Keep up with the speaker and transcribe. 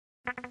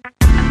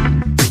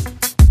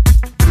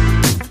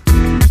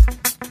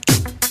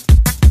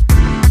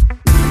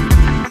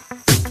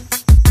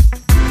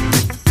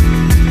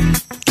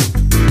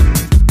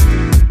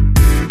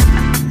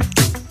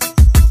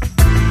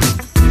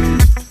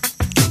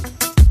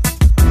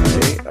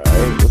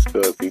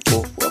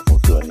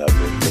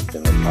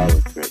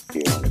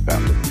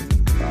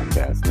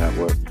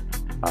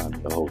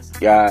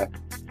guy,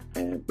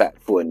 and back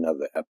for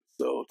another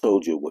episode.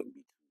 Told you it wouldn't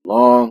be too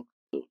long.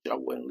 Told you I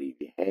wouldn't leave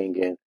you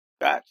hanging.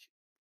 Got you.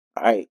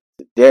 All right,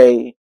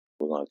 today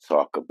we're going to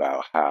talk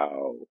about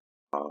how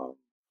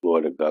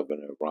Florida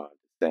Governor Ron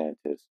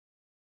DeSantis'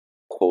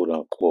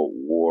 quote-unquote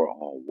war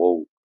on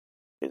woke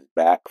is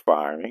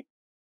backfiring.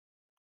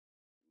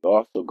 We're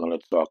also going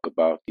to talk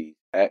about these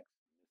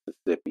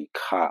ex-Mississippi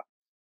cops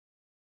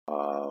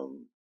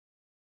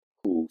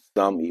who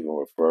some even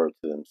refer to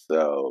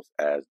themselves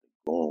as the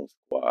Goon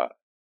Squad.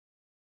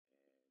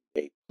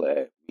 They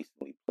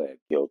recently pled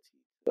guilty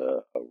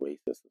to a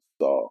racist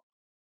assault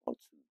on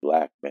two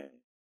black men,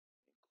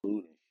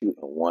 including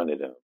shooting one of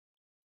them in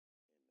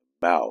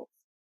the mouth.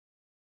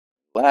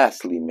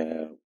 Lastly,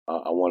 man,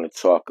 I want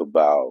to talk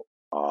about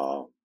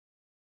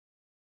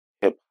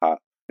Hiphop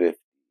 50.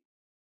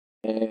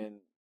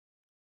 And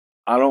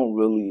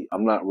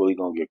I'm not really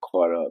going to get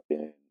caught up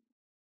in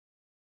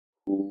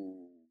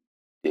who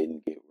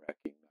didn't get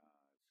recognized,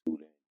 who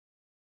didn't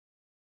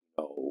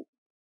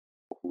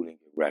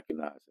get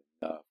recognized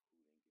enough,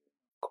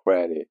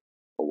 credit,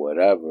 or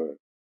whatever.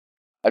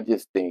 I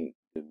just think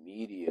the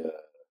media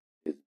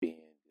is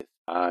being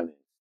dishonest.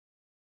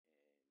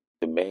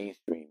 The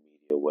mainstream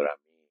media, what I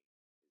mean, is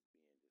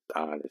being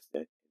dishonest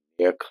in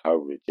their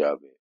coverage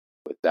of it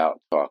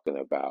without talking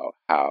about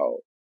how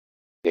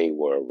they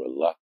were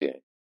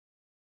reluctant,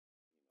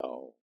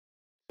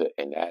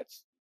 and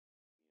that's,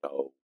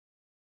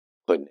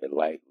 putting it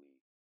lightly,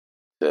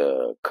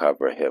 to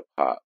cover hip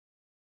hop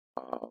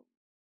in the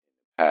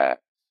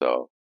past.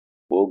 So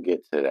we'll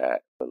get to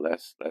that, but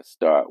let's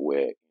start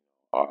with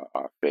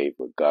our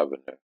favorite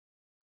governor,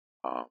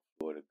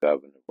 Florida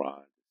Governor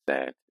Ron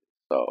DeSantis.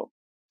 So,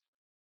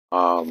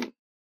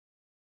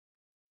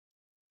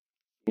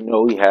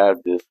 we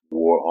have this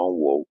war on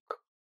woke,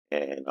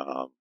 and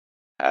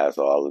has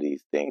all of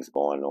these things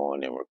going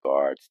on in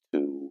regards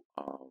to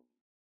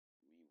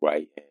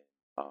rewriting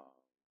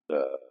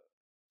the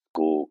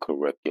school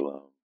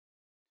curriculum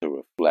to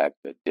reflect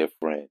a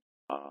different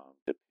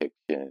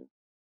depiction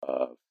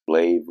of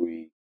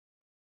slavery.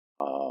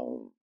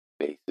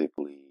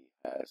 Basically,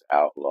 has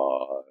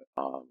outlawed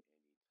any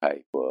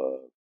type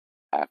of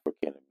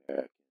African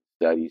American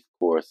studies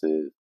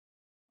courses.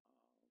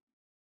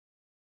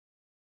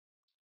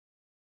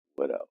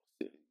 What else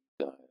has he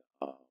done?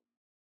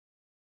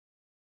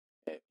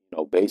 And,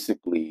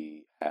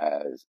 basically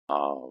has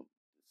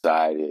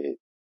decided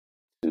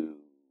to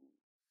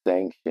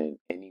sanction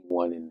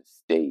anyone in the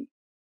state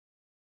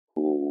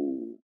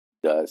who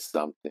does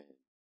something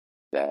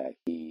that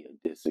he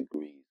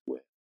disagrees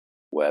with,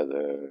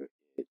 whether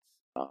it's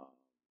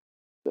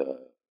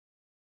the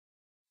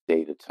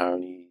state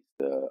attorneys,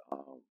 the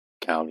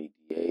county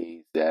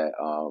DAs that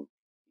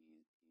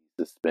he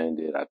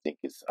suspended. I think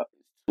it's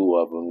two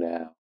of them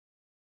now,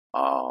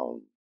 or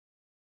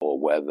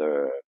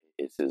whether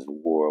it's his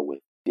war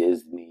with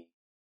Disney,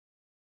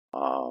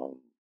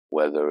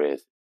 whether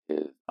it's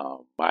his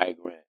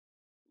migrant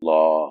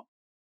law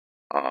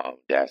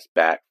that's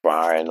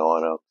backfiring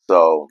on him.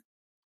 So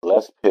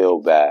let's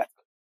peel back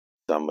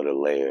some of the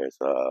layers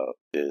of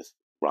this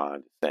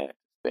Ron DeSantis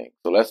thing.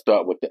 So let's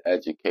start with the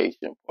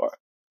education part.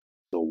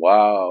 So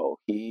while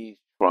he's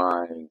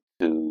trying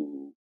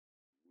to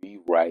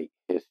rewrite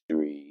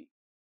history,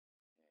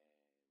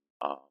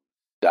 um,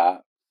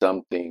 stop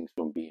some things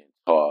from being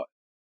taught,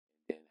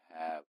 and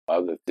have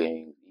other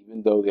things,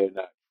 even though they're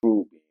not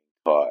true, being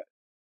taught,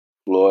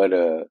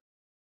 Florida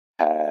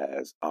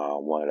has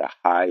one of the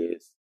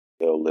highest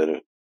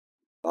illiterate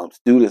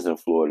students in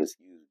Florida,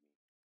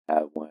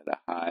 have one of the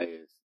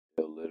highest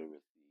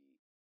illiteracy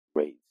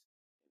rates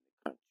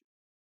in the country.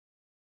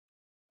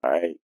 All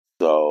right,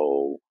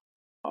 so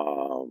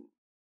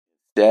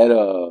instead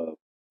of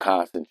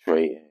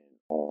concentrating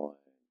on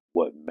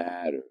what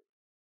matters,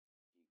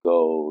 he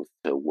goes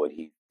to what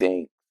he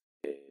thinks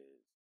is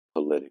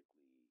politically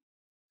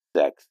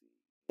sexy,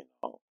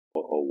 or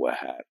what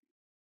have you.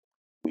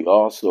 We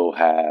also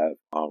have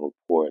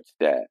reports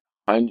that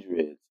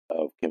hundreds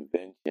of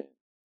conventions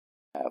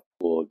have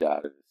pulled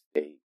out of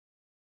the state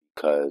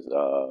because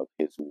of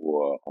his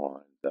war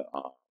on the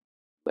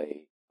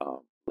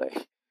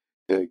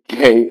the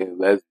gay and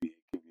lesbian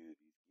community.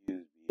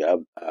 Excuse me,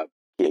 I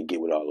can't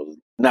get with all those.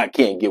 Not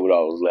can't get with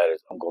all those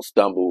letters. I'm gonna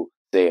stumble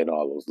saying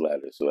all those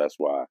letters, so that's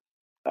why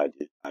I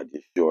just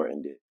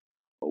shortened it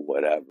or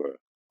whatever.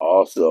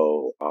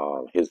 Also,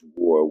 his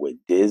war with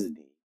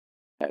Disney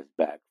has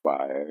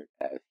backfired,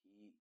 as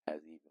he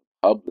has even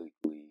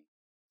publicly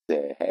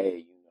said,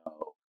 "Hey,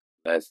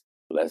 let's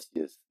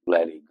just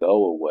let it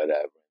go or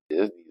whatever."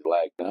 Disney's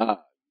like, "Nah, you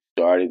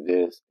started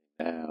this.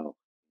 Now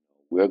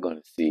we're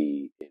gonna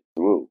see it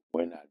through.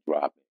 We're not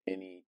dropping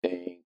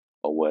anything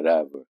or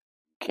whatever. You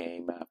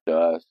came after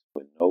us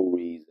for no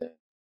reason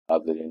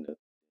other than to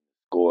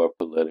score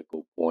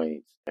political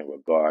points in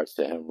regards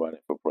to him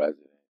running for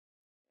president.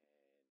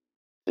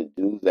 To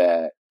do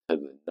that to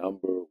the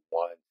number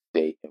one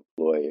state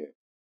employer in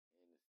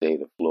the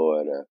state of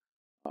Florida,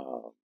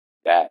 um,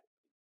 that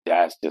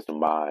that's just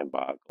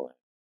mind-boggling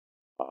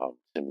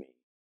to me.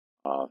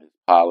 His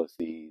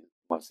policies,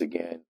 once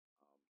again,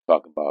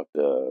 talking about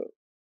the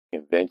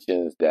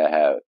conventions that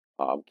have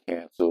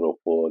canceled or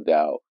pulled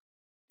out.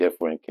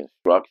 Different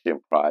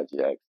construction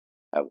projects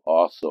have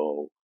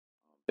also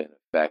been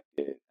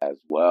affected, as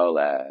well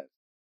as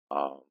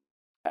um,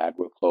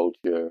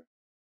 agriculture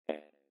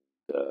and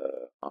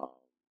the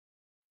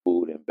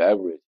food and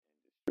beverage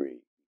industry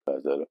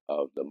because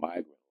of the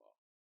migrant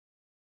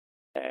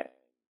law. And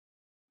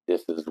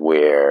this is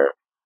where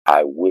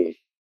I wish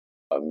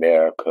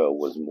America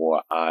was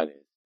more honest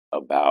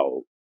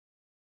about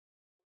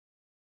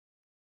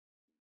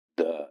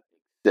the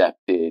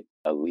accepted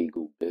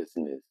illegal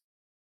business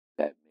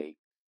that makes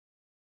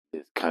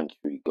this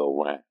country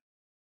go round.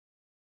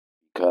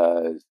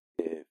 Because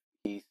if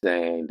he's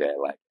saying that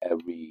like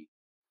every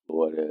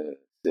Florida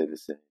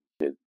citizen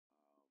should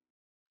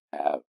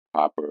have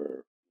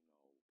proper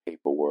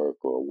paperwork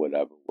or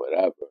whatever, and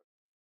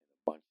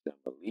a bunch of them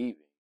are leaving,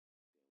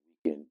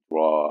 we can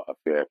draw a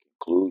fair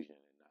conclusion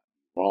and not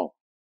be wrong.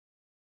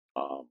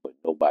 But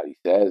nobody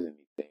says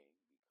anything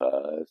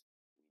because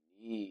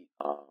we need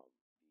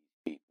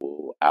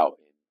people out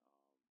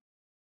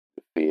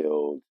in the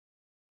field,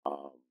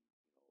 um,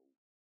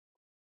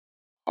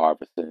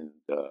 harvesting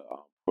the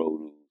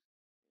produce,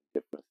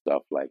 different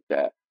stuff like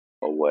that,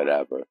 or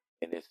whatever.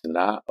 And it's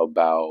not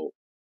about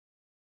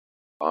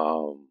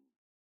um,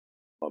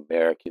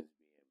 Americans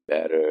being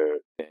better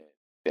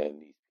than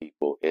these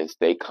people. It's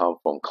they come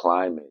from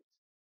climates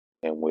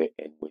in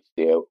which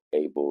they're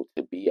able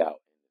to be out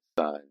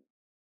in the sun,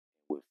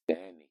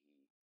 withstand the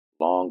heat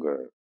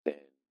longer than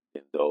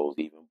those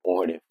even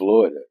born in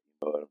Florida.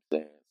 You know what I'm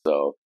saying?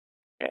 So,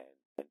 and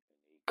they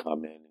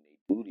come in and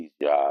they do these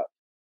jobs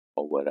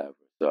or whatever.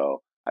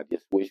 So I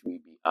just wish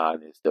we'd be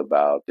honest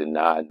about the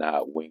nod,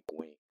 nod, wink,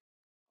 wink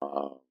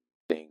um,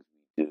 things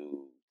we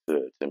do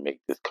to make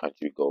this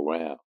country go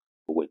round.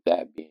 But with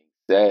that being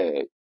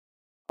said,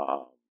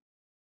 um,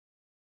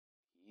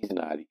 he's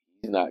not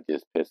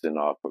just pissing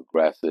off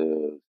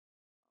progressives,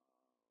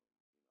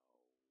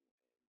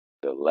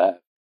 the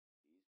left.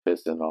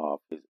 He's pissing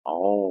off his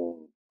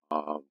own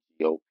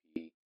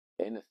GOP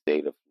in the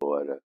state of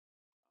Florida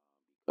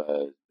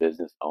because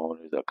business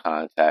owners are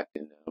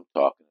contacting them,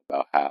 talking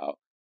about how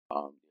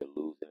they're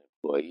losing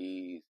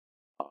employees,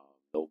 um,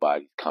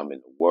 nobody's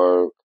coming to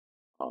work.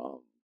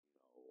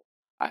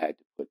 I had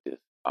to put this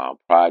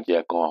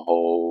project on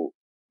hold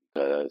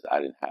because I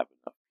didn't have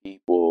enough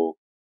people.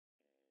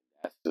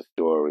 That's the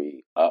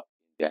story up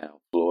and down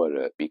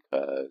Florida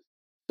because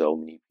so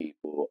many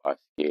people are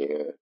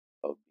scared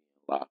of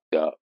being locked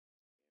up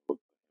in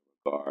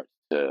regards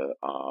to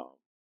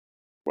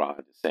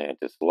Ron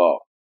DeSantis' law.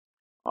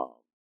 Um,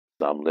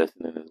 some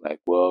listening is like,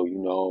 well,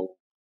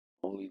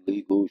 only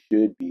legal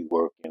should be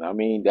working. I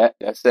mean, that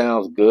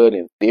sounds good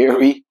in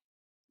theory,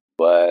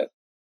 but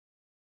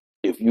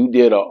if you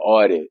did an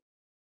audit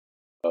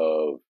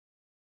of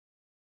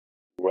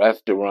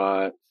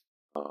restaurants,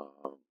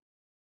 um,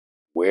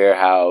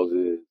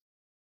 warehouses,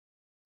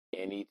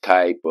 any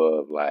type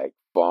of like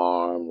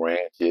farm,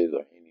 ranches,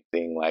 or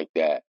anything like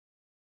that,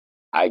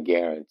 I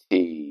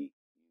guarantee you'd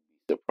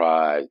be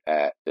surprised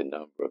at the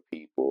number of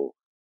people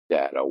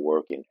that are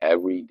working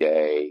every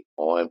day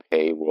on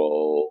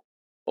payroll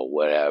or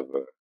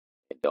whatever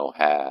and don't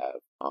have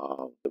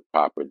the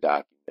proper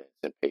documents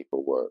and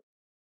paperwork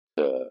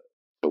to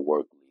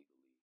work legally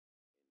in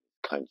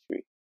this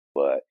country.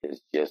 But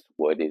it's just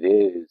what it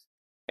is,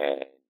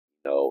 and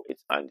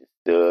it's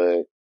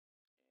understood.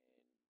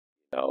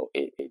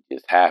 It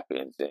just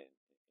happens, and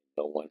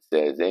no one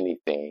says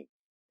anything.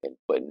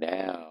 But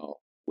now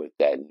with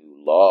that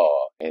new law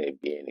and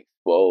it being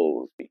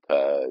exposed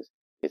because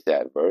it's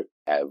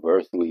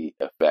adversely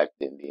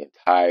affecting the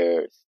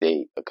entire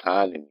state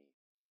economy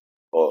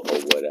or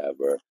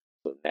whatever.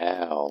 So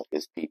now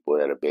it's people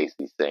that are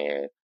basically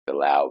saying the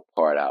loud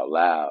part out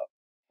loud,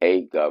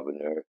 "Hey,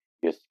 governor,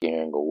 you're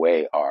scaring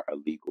away our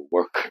illegal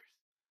workers,"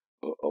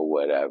 or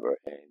whatever.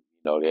 And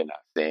they're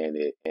not saying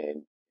it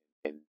in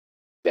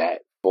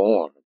that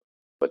form,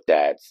 but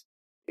that's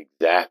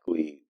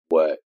exactly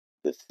what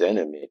the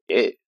sentiment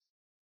is.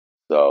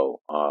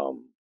 So,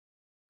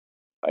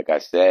 like I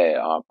said,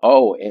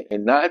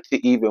 and not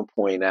to even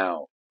point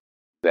out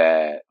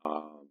that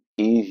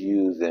he's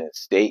using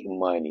state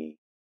money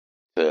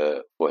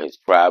for his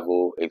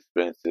travel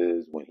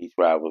expenses when he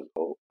travels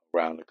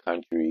around the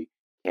country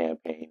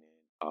campaigning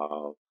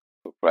for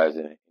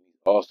president. He's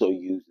also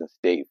using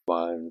state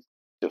funds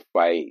to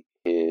fight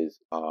his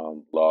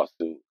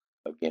lawsuit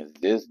against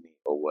Disney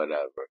or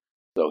whatever.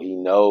 So he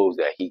knows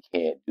that he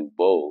can't do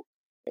both,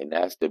 and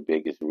that's the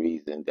biggest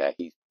reason that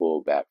he's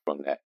pulled back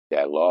from that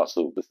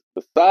lawsuit.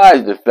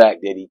 Besides the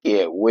fact that he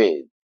can't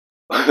win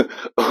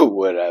or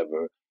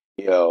whatever,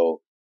 you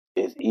know,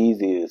 it's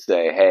easy to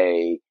say,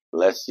 "Hey,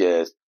 let's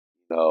just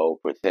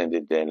pretend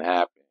it didn't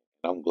happen."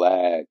 I'm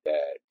glad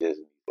that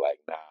Disney's like,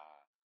 "Nah,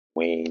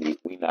 we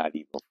not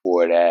even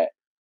for that.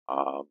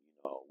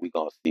 We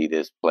gonna see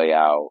this play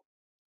out,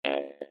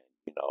 and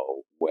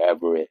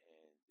wherever it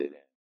ends, it ends."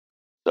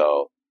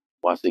 So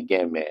once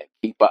again, man,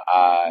 keep an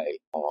eye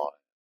on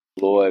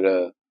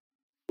Florida,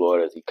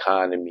 Florida's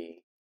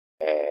economy,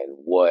 and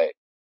what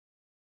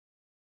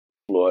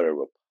Florida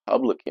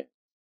Republicans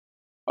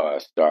are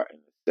starting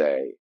to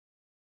say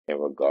in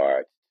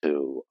regards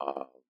to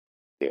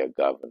their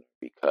governor,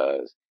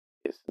 because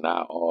it's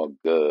not all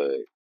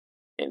good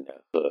in the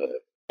hood,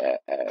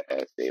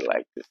 as they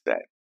like to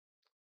say.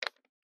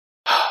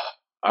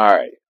 All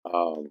right,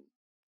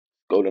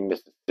 go to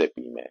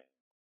Mississippi, man.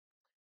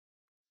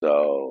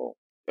 So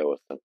there was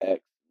some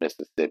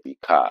ex-Mississippi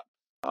cops.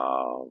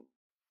 Um,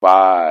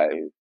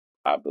 Five,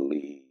 I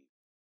believe,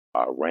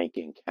 are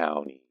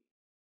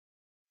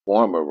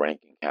former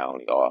Rankin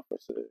County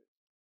officers.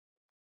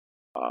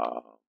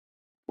 Um,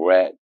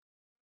 Brett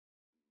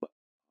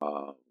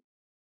um,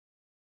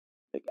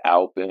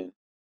 McAlpin,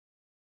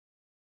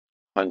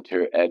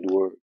 Hunter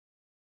Edward,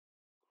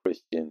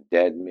 Christian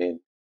Deadman,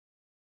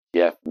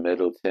 Jeff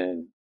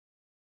Middleton,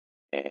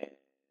 and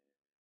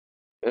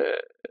uh,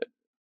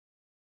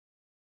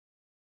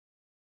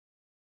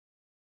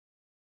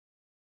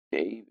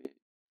 David.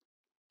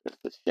 It's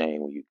a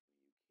shame when you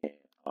can't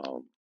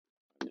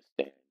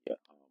understand your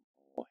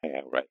own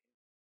handwriting,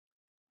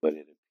 but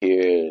it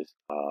appears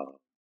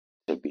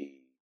to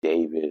be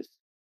Davis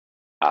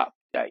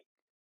Opdyke.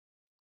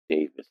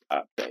 Davis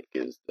Opdyke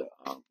is the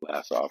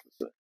last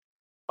officer.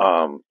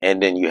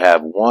 And then you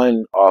have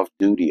one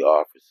off-duty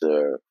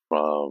officer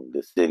from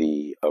the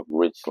city of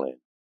Richland,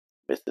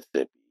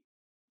 Mississippi,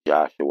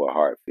 Joshua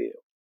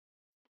Hartfield.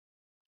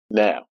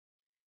 Now,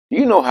 do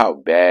you know how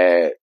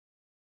bad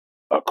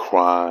a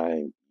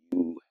crime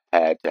you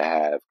had to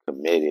have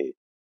committed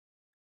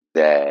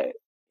that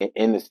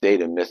in the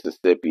state of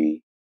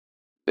Mississippi,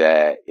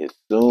 that as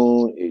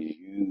soon as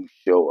you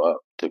show up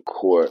to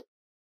court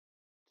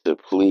to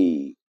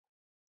plead,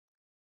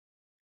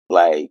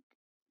 like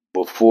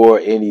before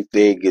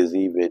anything is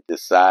even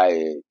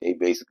decided, they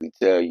basically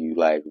tell you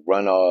like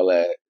run all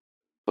that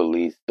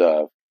police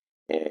stuff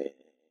and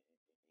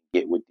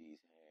get with these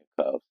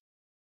handcuffs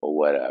or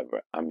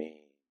whatever. I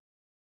mean,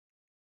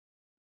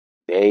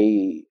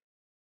 they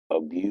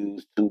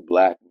abused two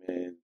black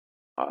men,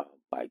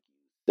 like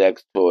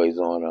sex toys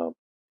on them.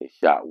 They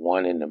shot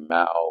one in the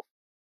mouth.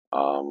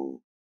 Um,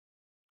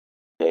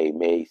 they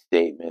made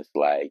statements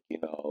like,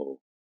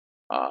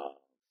 um,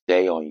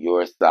 stay on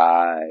your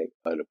side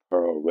of the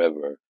Pearl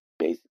River,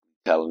 basically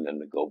telling them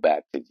to go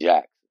back to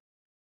Jackson.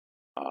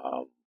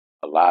 Um,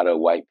 a lot of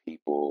white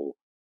people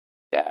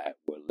that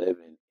were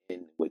living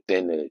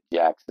within the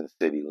Jackson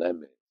city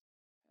limits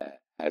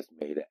has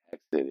made an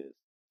exodus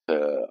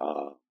to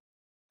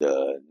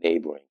the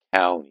neighboring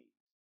county,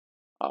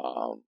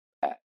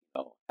 at,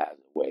 as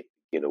a way to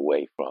get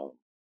away from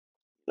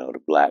the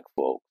black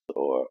folks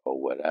or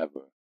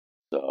whatever.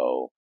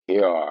 So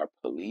here are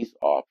police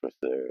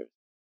officers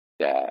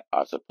that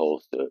are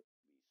supposed to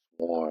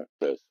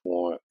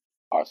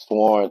are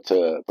sworn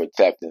to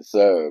protect and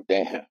serve.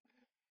 Damn,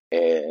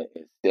 and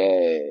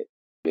instead,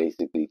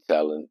 basically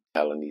telling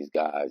these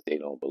guys they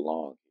don't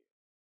belong.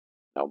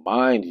 Now,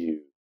 mind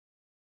you,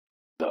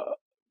 the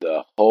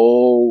the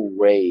whole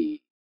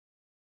raid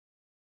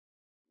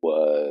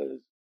was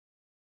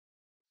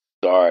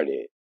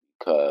started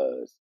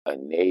because a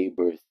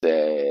neighbor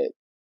said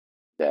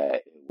that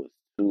it was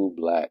two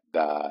black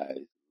guys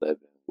living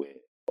with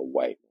a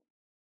white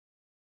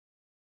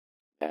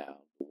woman. Now,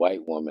 the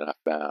white woman I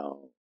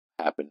found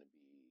happened to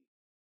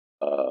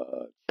be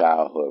a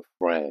childhood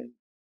friend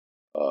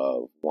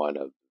of one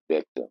of the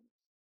victims.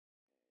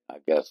 I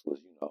guess was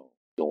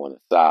doing a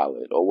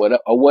solid or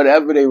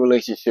whatever their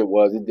relationship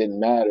was. It didn't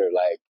matter.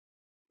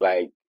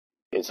 Like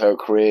it's her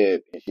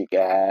crib and she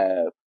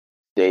can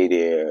stay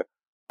there.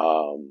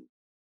 Um,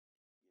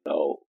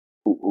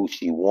 who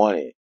she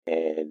wanted,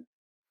 and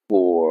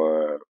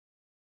for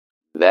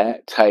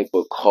that type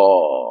of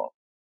call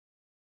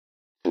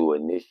to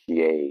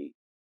initiate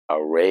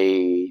a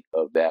raid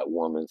of that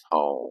woman's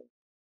home,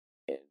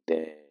 and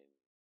then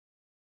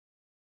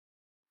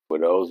for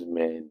those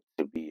men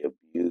to be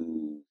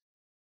abused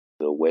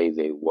the way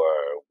they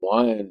were,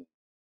 one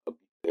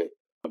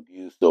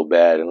abused so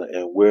bad,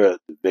 and where are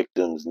the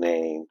victims'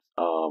 names?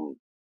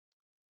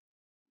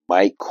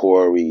 Mike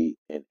Corey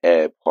and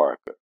Ed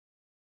Parker.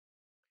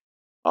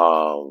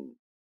 Um,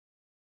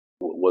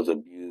 was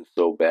abused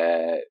so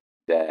bad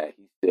that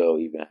he still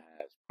even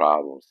has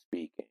problems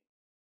speaking.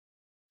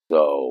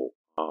 So,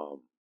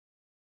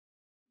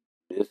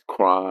 this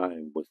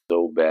crime was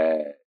so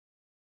bad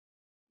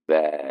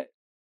that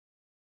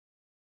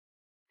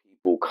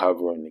people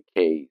covering the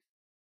case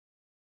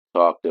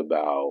talked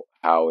about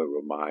how it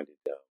reminded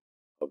them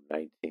of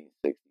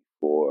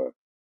 1964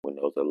 when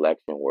those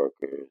election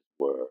workers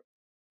were,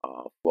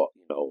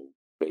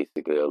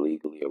 basically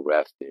illegally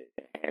arrested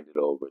and handed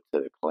over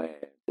to the Klan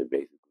to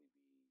basically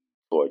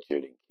be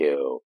tortured and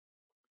killed.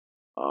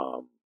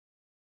 Um,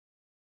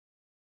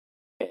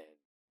 and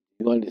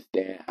you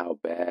understand how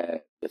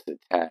bad this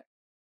attack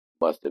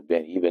must have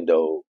been, even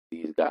though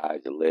these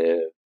guys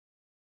lived,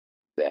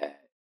 that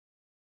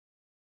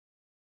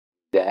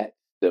that's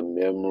the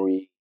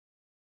memory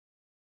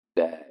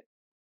that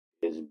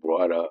is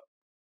brought up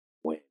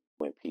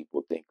when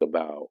people think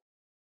about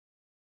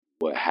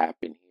what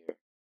happened here.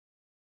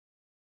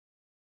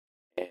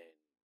 And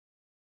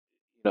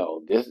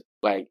this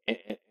like,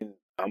 and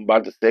I'm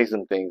about to say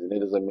some things, and it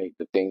doesn't make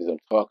the things I'm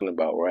talking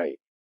about right.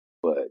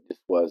 But this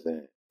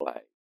wasn't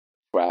like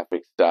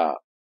traffic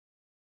stop,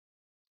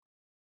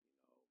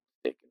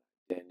 taking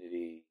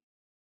identity.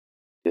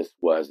 This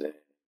wasn't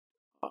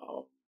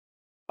um,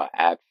 an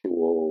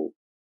actual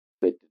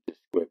fit the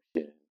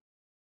description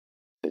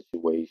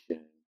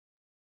situation.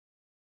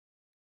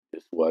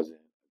 This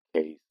wasn't a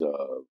case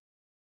of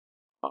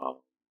um,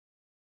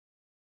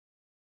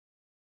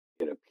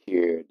 it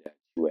appeared that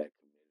you had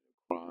committed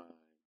a crime,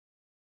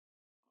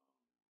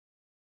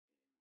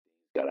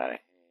 got out of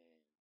hand,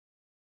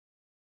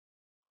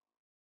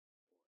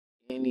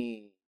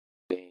 anything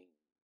like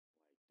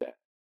that.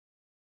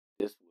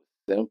 This was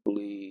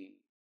simply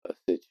a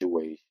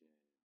situation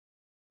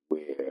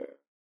where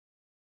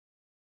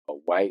a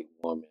white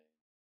woman,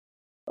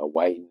 a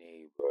white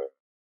neighbor,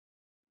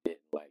 didn't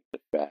like the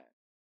fact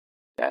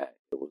that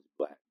it was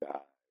black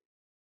guys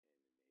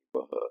in the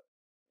neighborhood.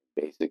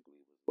 Basically,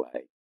 it was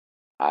like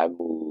I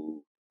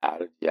moved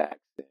out of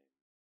Jackson,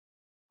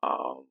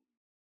 um,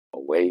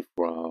 away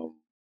from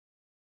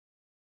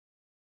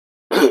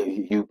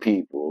you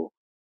people,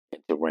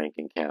 into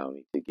Rankin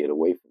County to get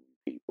away from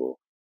you people.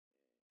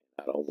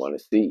 I don't want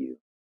to see you.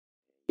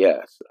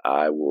 Yes,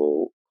 I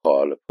will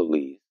call the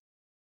police.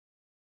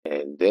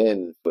 And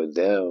then for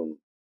them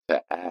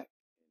to act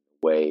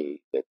the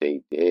way that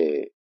they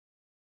did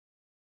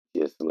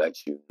just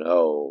lets you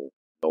know,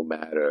 no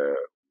matter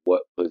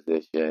what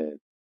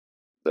position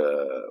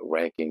the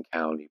Rankin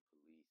County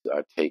police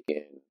are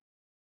taking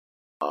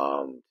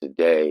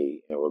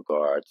today in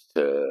regards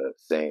to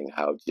saying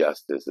how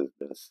justice has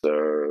been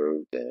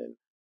served and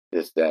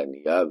this, that, and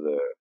the other.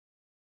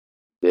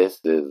 This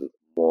is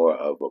more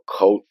of a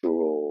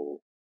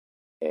cultural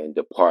and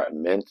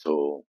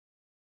departmental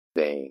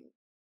thing.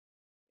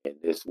 And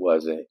this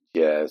wasn't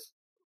just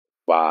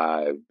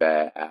five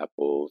bad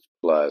apples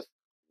plus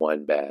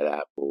one bad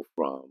apple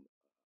from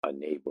a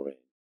neighboring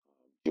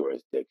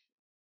jurisdiction.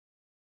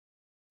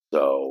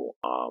 So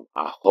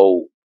I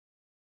hope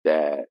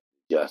that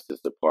Justice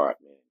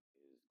Department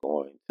is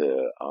going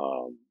to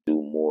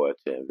do more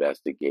to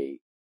investigate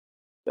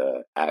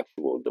the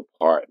actual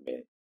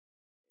department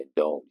and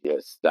don't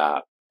just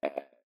stop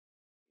at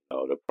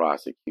the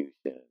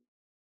prosecution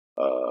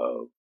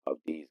of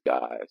these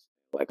guys.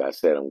 Like I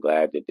said, I'm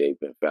glad that they've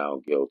been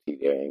found guilty.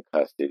 They're in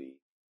custody.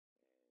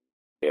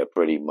 They're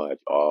pretty much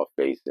all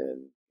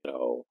facing,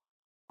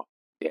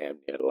 damn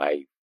near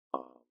life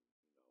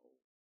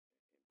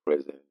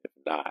prison. If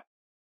not,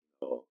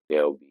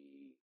 they'll be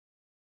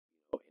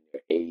in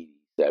their 80s,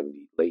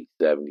 70s, late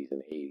 70s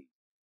and 80s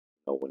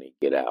when they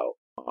get out,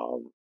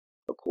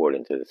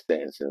 according to the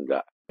sentencing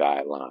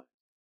guidelines.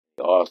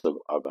 They also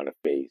are going to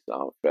face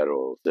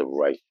federal civil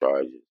rights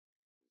charges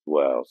as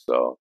well.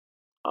 So,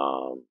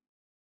 um,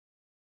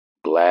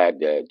 glad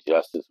that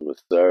justice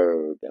was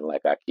served. And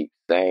like I keep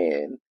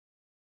saying,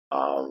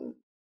 um,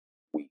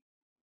 we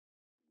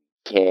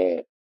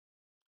can't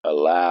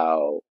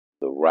allow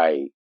the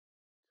right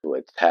to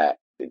attack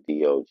the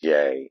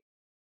DOJ,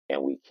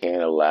 and we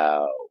can't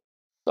allow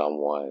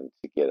someone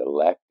to get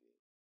elected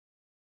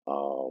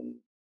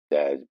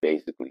that is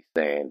basically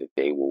saying that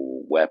they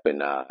will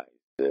weaponize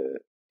the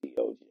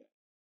DOJ,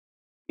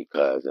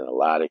 because in a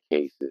lot of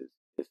cases,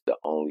 it's the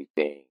only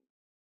thing,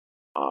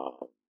 um,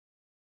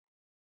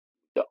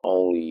 the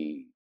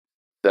only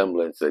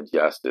semblance of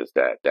justice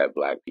that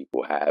black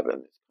people have in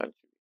this country.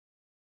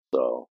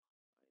 So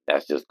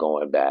that's just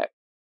going back,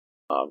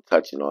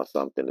 touching on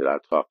something that I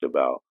talked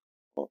about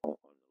on the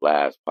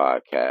last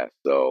podcast.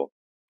 So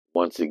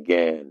once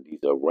again, these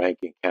are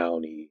Rankin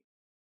County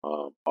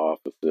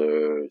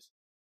officers,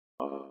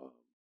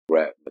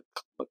 Brett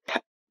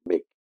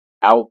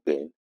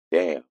McAlpin,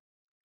 damn,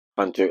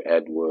 Hunter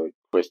Edward,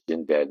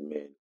 Christian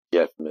Deadman,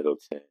 Jeff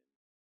Middleton,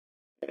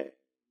 and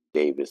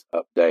Davis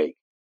Updike.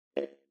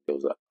 And there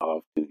was an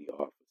off-duty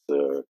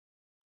officer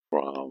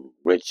from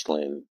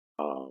Richland,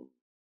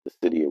 the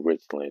city of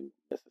Richland,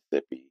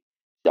 Mississippi,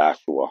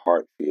 Joshua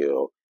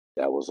Hartfield,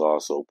 that was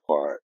also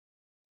part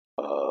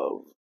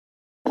of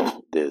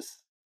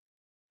this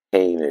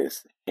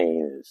heinous,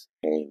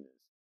 um,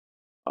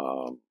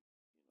 you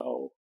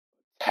know,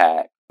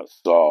 attack,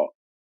 assault,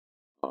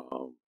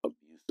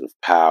 abuse of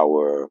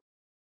power,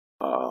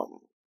 um,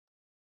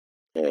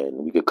 and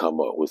we could come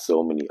up with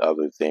so many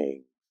other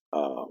things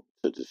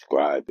to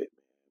describe it.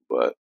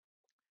 But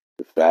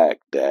the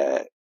fact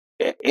that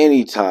at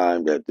any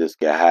time that this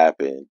can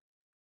happen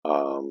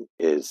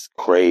is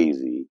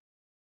crazy,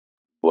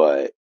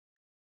 but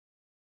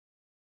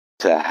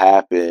to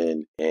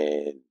happen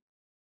in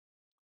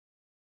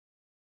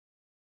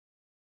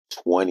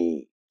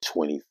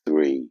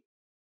 2023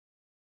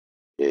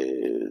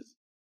 is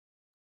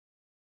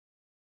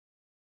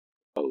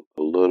a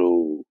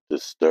little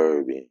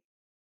disturbing,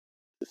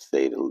 to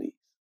say the least.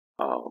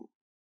 Um,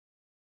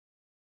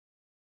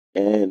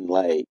 and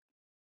like,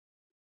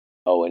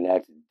 oh, and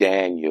that's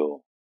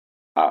Daniel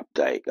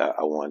Opdyke.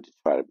 I wanted to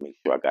try to make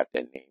sure I got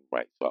that name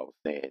right. So I was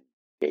saying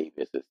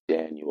Davis is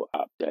Daniel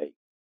Opdyke,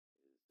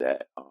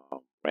 that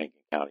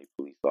Rankin County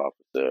police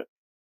officer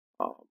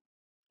Um,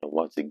 and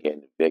once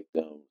again, the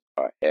victims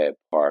are Ed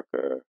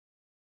Parker,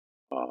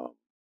 um,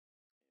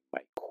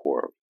 Mike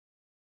Corey.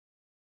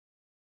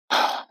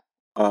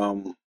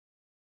 um,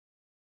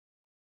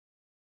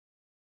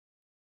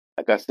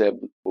 like I said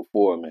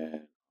before,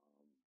 man,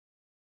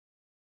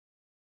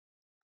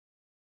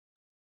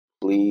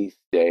 please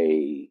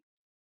stay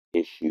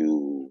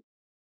issue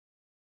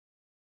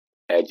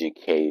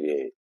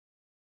educated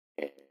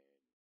and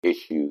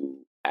issue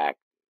act.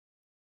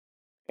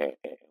 And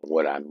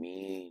what I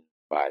mean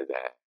by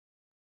that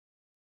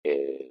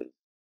is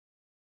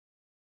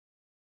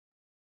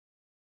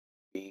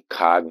be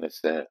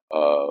cognizant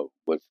of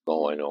what's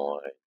going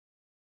on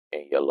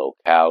in your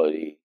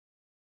locality,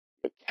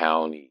 your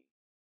county,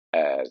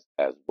 as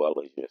well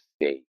as your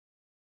state.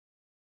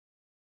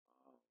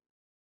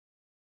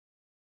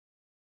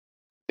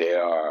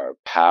 There are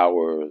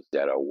powers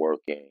that are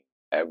working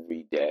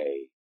every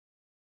day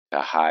to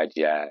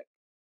hijack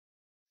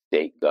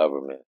state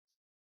government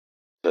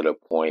to the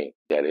point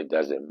that it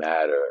doesn't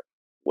matter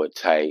what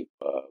type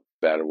of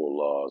federal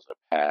laws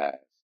are passed.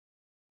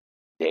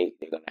 They're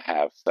going to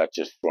have such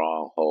a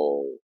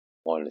stronghold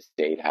on the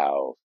state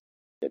house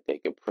that they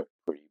can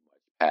pretty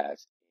much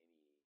pass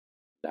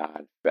any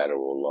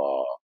non-federal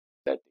law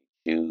that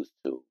they choose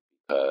to,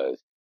 because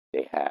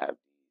they have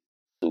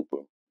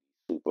super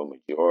super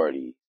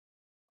majority,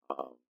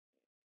 um,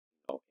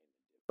 in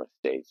different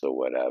states or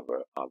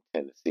whatever.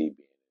 Tennessee being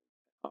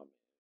um,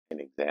 an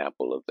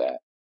example of that,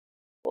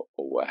 or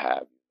what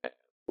have you, man,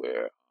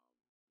 where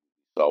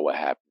saw what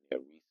happened there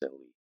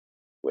recently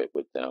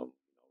with them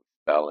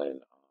expelling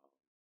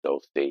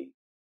those state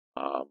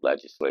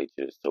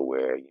legislatures, to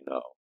where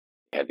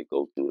they had to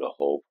go through the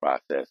whole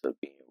process of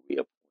being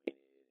reappointed,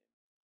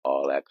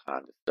 all that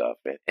kind of stuff,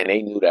 and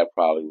they knew that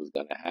probably was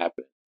going to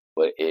happen,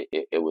 but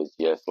it was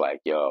just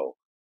like, yo,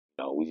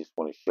 we just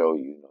want to show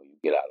you, you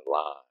get out of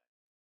line,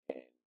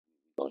 and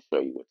we're going to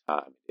show you what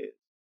time it is.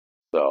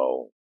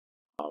 So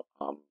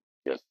I'm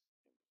just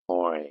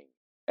imploring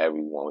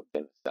everyone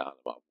within the sound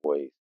of my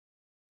voice,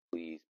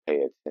 please pay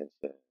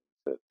attention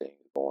to things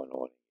going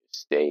on in your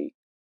state.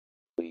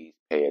 Please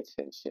pay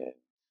attention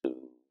to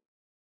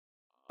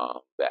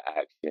the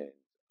actions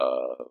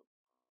of the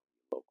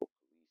local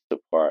police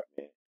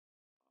department,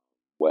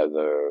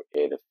 whether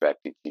it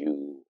affected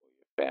you or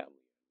your family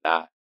or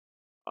not.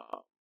 I'm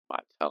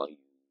not telling you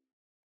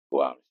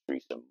go out in the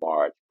streets and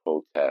march,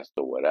 protest,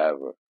 or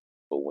whatever,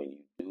 but when you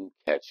do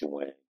catch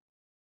wind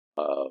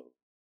of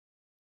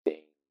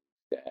things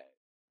that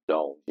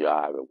don't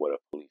jive with what a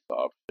police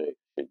officer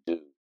should do,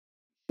 you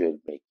should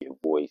make your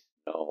voice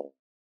known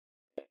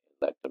and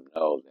let them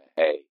know that,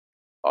 hey,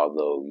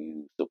 although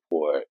you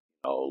support,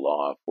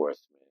 law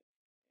enforcement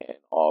and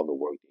all the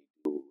work they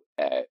do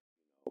at,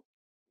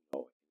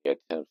 their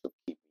attempts of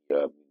keeping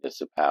your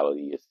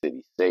municipality, your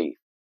city safe,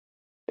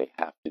 they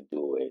have to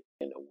do it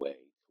in a way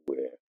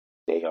where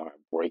they aren't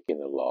breaking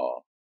the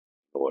law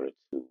in order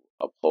to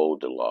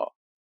uphold the law.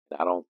 And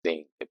I don't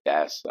think that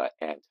that's an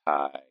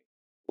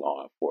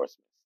anti-law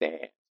enforcement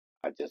stance.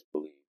 I just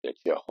believe that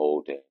you're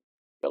holding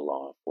your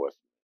law enforcement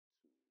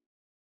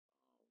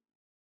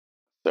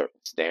to a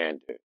certain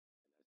standard,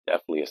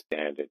 definitely a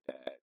standard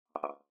that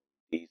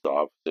these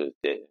officers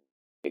didn't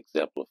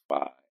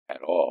exemplify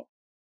at all.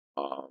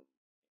 Um,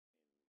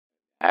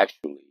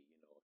 Actually,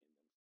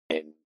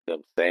 in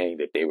them saying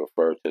that they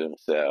refer to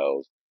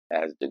themselves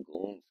as the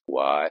Goon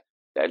Squad,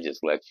 that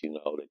just lets you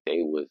know that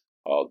they was,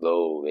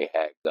 although they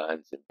had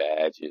guns and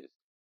badges,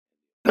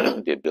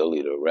 the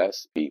ability to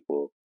arrest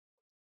people,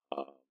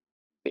 um,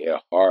 their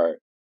heart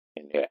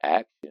and their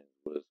actions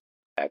was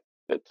at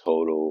the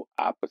total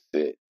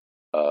opposite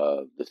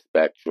of the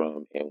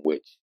spectrum in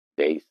which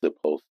they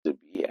supposed to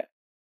be at,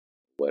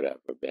 whatever,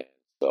 man.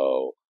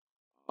 So,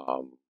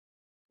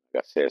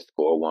 like I said,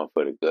 score one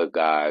for the good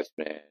guys,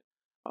 man.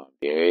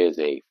 There is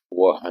a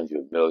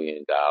 $400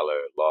 million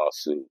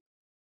lawsuit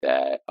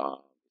that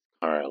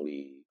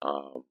currently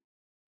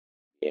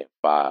being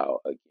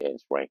filed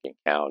against Rankin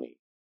County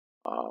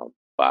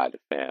by the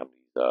families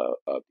of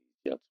these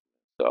gentlemen.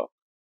 So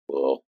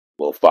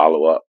we'll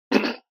follow up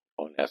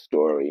on that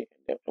story,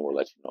 and we'll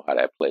let you know how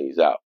that plays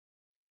out.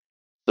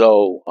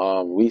 So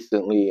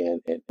recently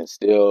and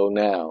still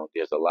now,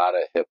 there's a lot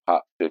of hip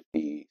hop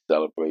 50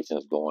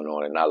 celebrations going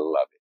on, and I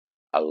love it.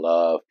 I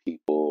love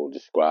people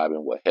describing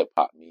what hip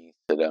hop means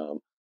to them,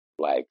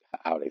 like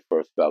how they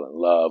first fell in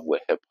love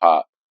with hip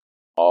hop,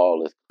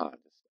 all this kind of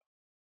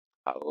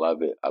stuff. I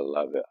love it. I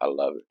love it. I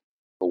love it.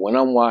 But when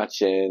I'm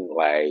watching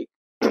like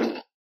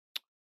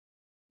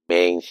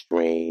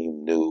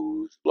mainstream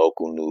news,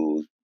 local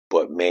news,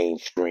 but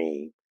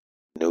mainstream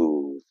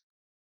news,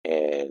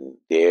 and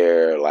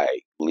they're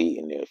like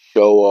leading their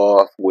show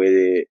off with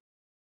it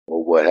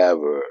or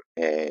whatever,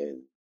 and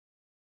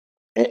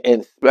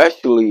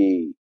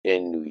especially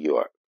in New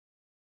York,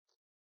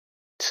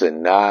 to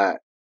not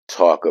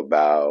talk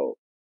about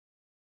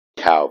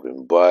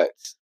Calvin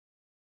Butts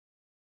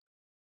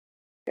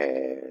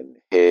and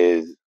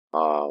his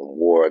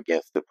war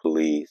against the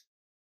police.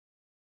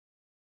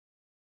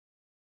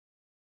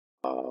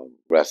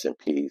 Rest in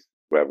peace,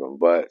 Reverend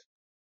Butts.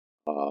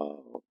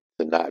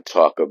 to not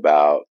talk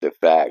about the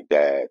fact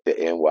that the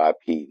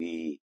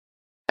NYPD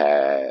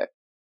had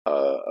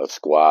a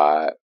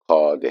squad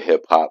called the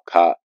Hip-Hop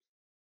Cop,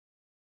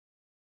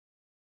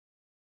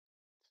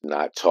 to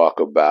not talk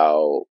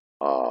about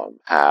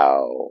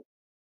how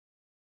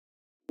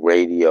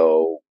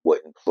radio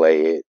wouldn't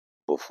play it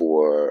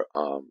before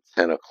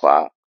 10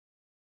 o'clock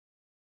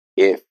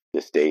if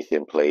the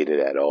station played it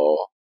at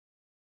all.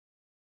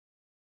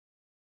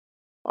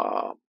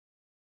 Um,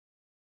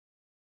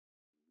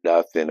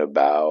 Nothing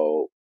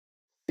about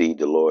C.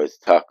 Dolores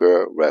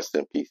Tucker, rest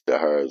in peace to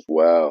her as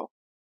well.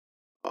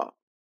 Um,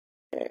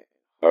 and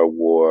her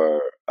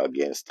war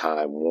against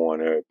Time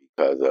Warner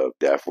because of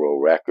Death Row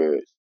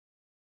Records,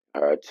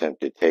 her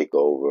attempted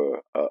takeover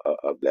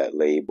of that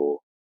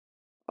label.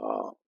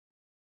 Um,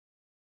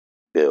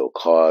 Bill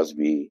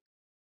Cosby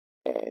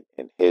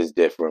and his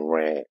different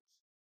rants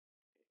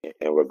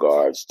in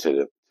regards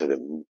to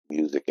the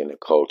music and the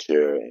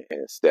culture, and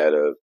instead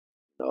of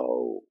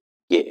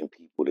getting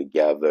people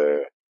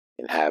together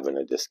and having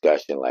a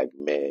discussion like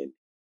men,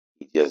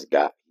 he just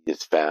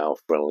found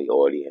friendly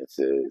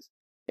audiences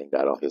and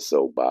got on his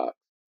soapbox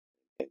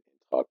and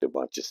talked a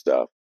bunch of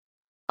stuff.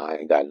 I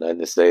ain't got nothing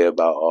to say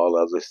about all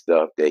other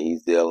stuff that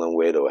he's dealing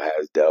with or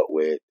has dealt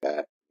with.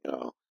 That you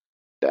know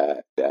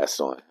that's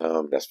on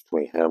him. That's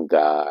between him,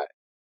 God,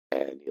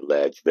 and the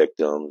alleged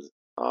victims.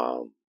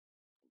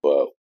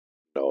 But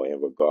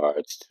in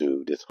regards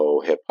to this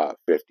whole hip hop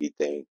 50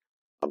 thing,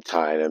 I'm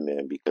tying him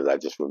in because I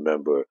just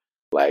remember,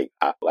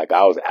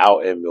 I was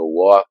out in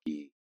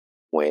Milwaukee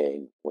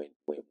when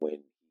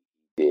he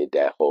did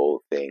that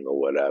whole thing or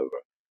whatever.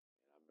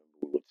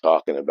 We were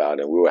talking about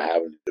it, and we were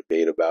having a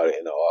debate about it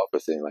in the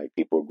office, and like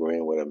people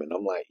agreeing with him, and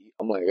I'm like,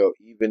 yo,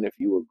 even if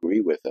you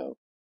agree with him,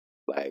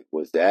 like,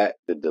 was that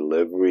the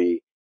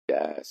delivery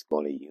that's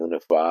going to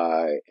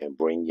unify and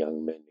bring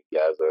young men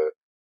together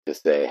to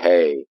say,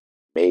 hey,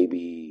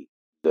 maybe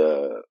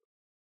the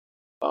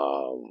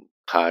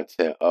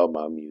content of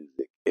my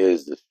music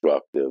is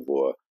destructive,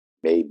 or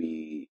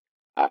maybe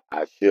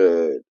I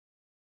should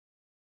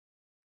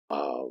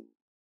um,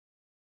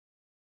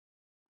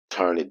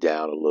 turn it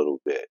down a little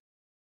bit.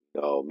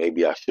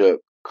 Maybe I should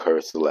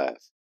curse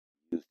less,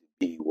 use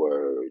the B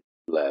word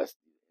less,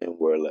 N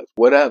word less,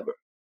 whatever.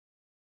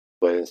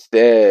 But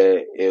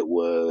instead, it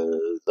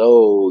was,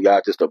 oh,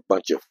 y'all just a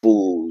bunch of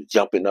fools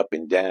jumping up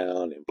and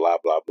down and blah,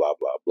 blah, blah,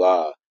 blah,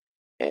 blah.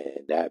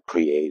 And that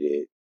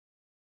created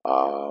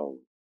um,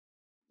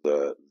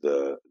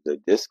 the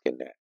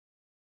disconnect.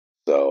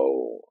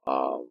 So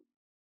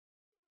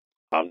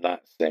I'm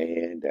not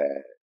saying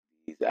that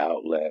these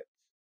outlets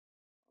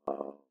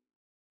um,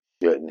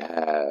 shouldn't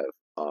have,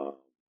 um,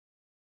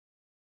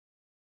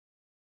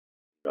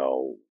 you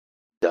know,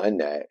 done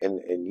that.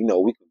 And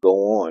we could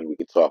go on. We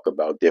could talk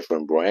about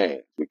different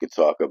brands. We could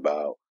talk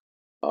about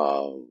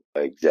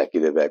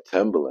executive at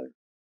Timberland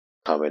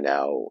coming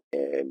out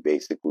and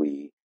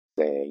basically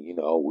saying, we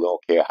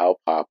don't care how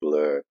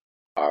popular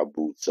our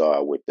boots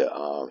are with the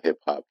hip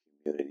hop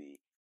community.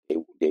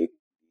 They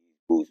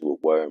boots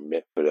weren't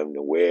meant for them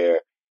to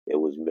wear. It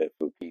was meant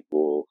for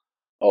people.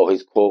 Oh,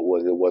 his quote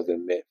was, "It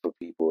wasn't meant for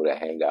people to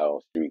hang out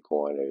on street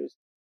corners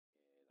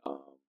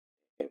um,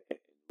 and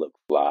look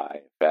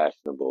fly and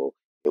fashionable.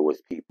 It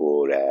was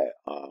people that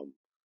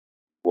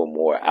were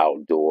more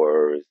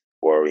outdoors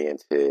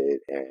oriented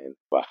and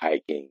for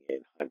hiking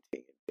and hunting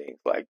and things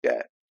like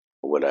that,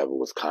 or whatever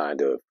was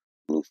kind of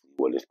loosely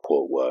what his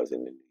quote was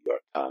in the New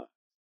York Times.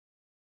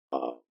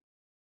 Um,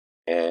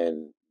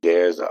 and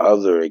there's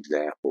other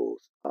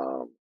examples.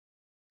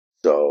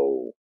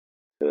 So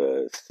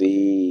to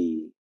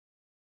see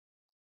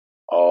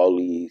all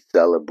these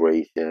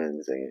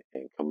celebrations and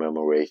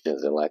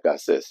commemorations, and like I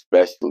said,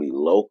 especially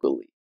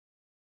locally,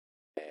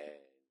 and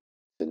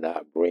to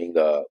not bring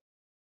up,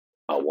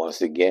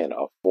 once again,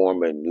 a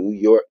former New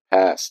York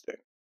pastor,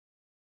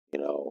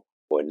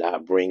 or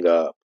not bring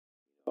up,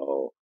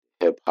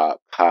 hip hop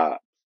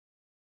cop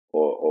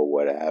or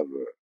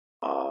whatever,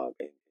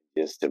 and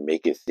just to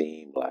make it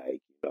seem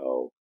like,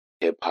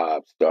 hip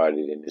hop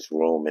started in this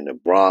room in the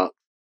Bronx.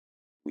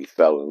 We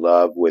fell in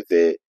love with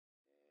it.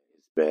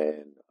 It's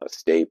been a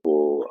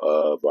staple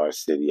of our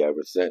city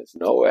ever since.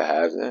 No, it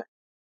hasn't.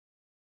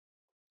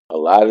 A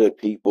lot of the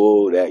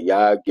people that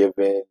y'all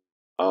giving,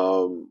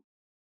 um,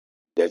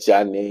 that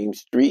y'all name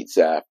streets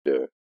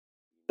after,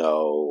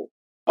 know,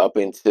 up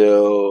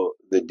until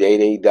the day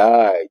they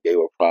died, they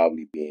were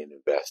probably being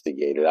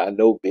investigated. I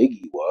know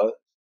Biggie was.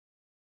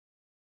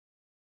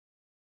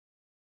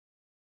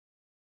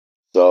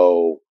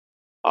 So,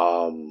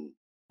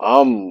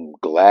 I'm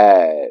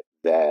glad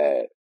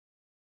that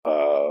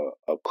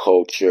a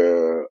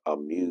culture, a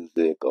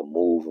music, a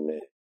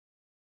movement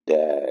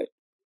that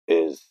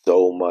is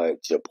so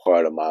much a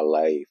part of my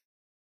life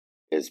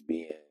is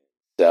being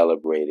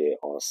celebrated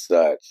on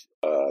such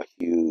a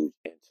huge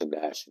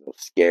international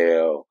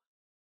scale,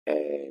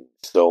 and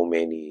so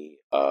many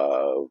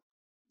of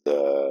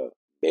the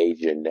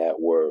major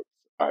networks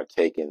are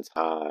taking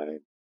time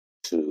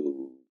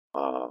to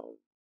um,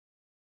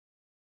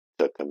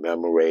 to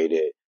commemorate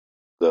it.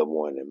 Good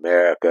Morning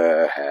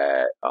America,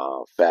 had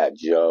Fat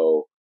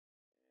Joe,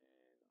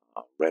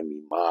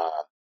 Remy Ma.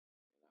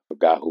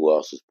 Forgot who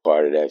else was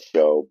part of that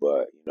show,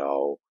 but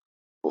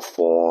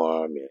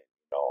perform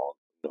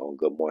and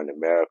Good Morning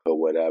America,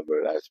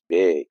 whatever. That's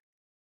big,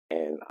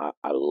 and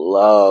I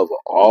love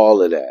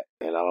all of that,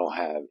 and I don't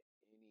have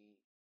any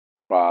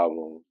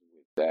problems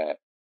with that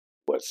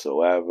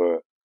whatsoever.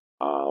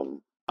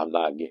 I'm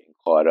not getting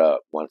caught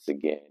up once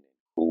again in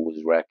who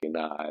was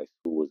recognized,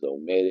 who was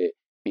omitted,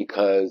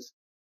 because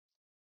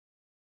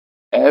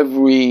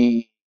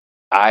every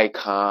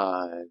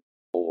icon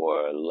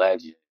or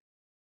legend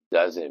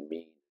doesn't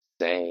mean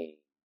the same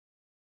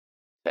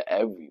to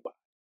everybody.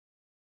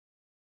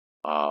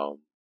 Um,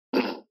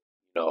 you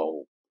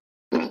know,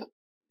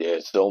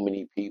 there's so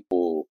many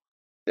people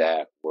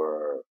that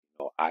were,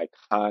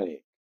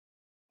 iconic,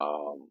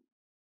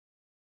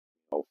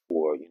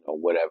 for,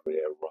 whatever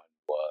their run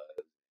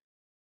was,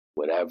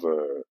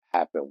 whatever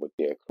happened with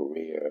their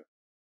career.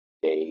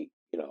 They,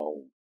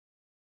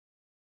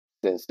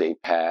 since they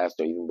passed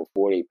or even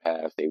before they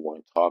passed, they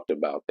weren't talked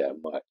about that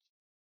much.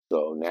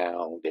 So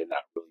now they're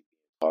not really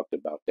being talked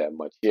about that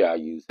much. Here I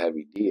use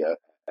Heavy D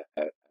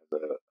as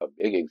a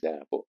big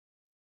example.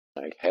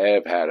 Like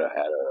Hev had a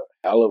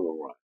hell of a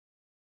run,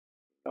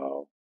 you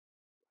know,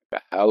 a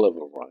hell of a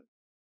run.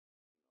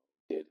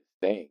 Did his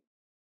thing.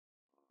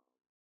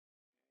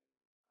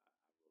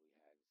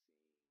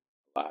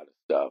 A lot of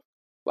stuff.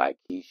 Like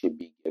he should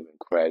be given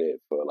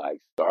credit for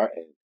like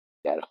starting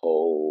that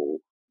whole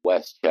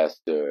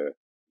Westchester,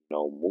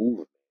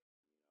 movement,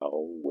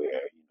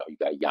 where you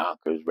got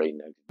Yonkers right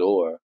next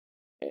door,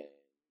 and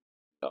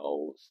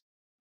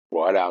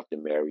brought out the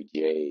Mary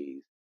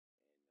J's,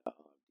 uh,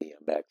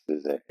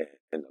 DMX's,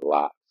 and the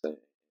Locks, and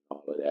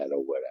all of that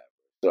or whatever.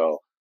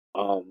 So,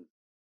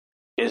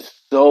 it's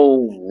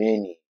so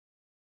many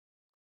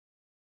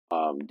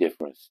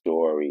different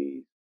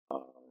stories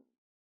um,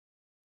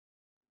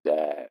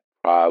 that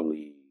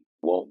probably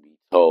won't be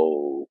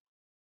told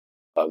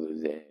other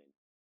than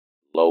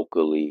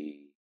locally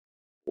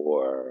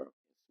or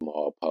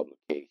small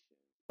publications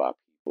by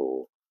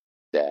people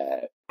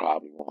that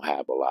probably won't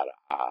have a lot of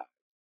eyes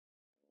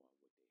on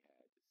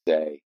what they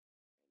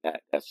had to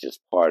say. That's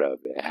just part of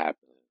it. It happens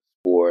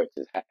in sports.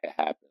 It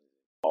happens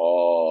in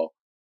all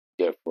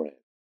different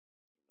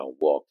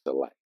walks of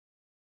life.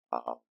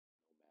 No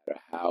matter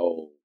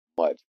how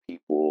much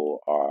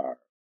people are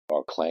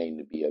claimed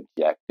to be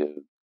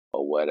objective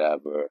or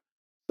whatever,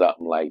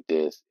 something like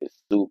this is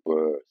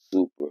super,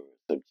 super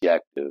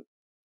subjective.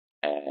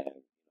 And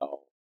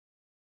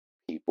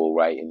people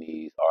writing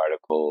these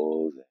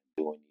articles and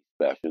doing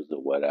these specials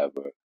or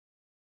whatever,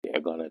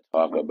 they're gonna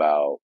talk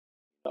about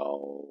you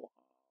know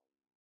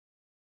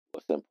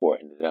what's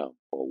important to them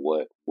or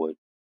what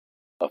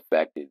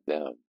affected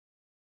them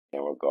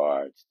in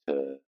regards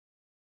to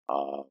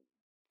um,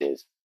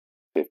 this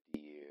 50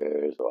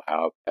 years or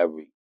however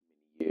many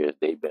years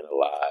they've been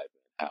alive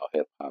and how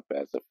hip hop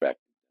has affected them.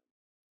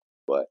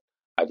 But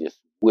I just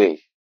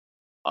wish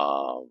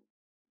um,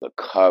 the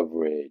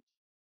coverage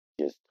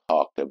just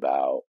talked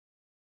about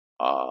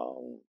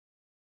um,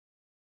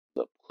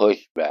 the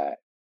pushback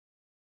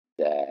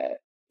that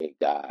it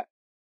got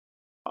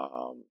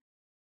um,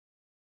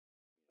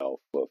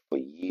 for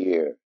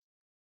years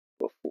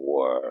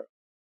before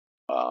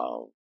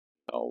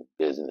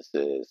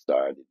businesses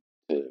started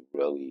to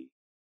really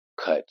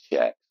cut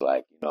checks.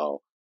 Like,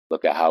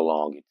 look at how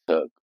long it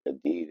took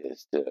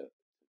Adidas to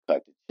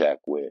cut the check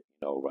with,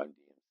 Run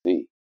DMC.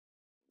 You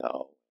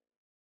know,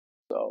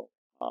 so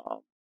go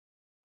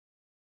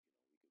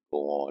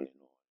on and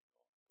on.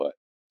 But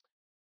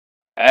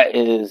that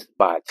is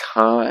my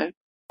time.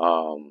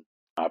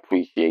 I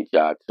appreciate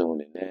y'all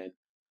tuning in.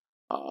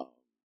 Um,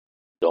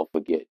 don't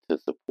forget to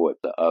support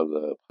the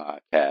other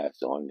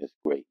podcasts on this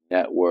great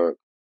network,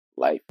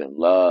 Life and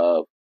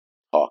Love,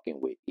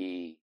 Talking with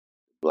E,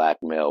 Black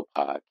Male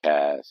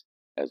Podcast,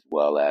 as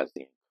well as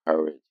the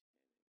Encourage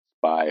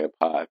Inspire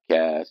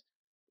Podcast.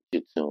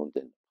 You're tuned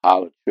in to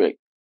Politrick.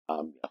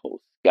 I'm your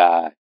host,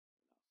 Sky.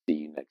 See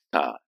you next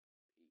time.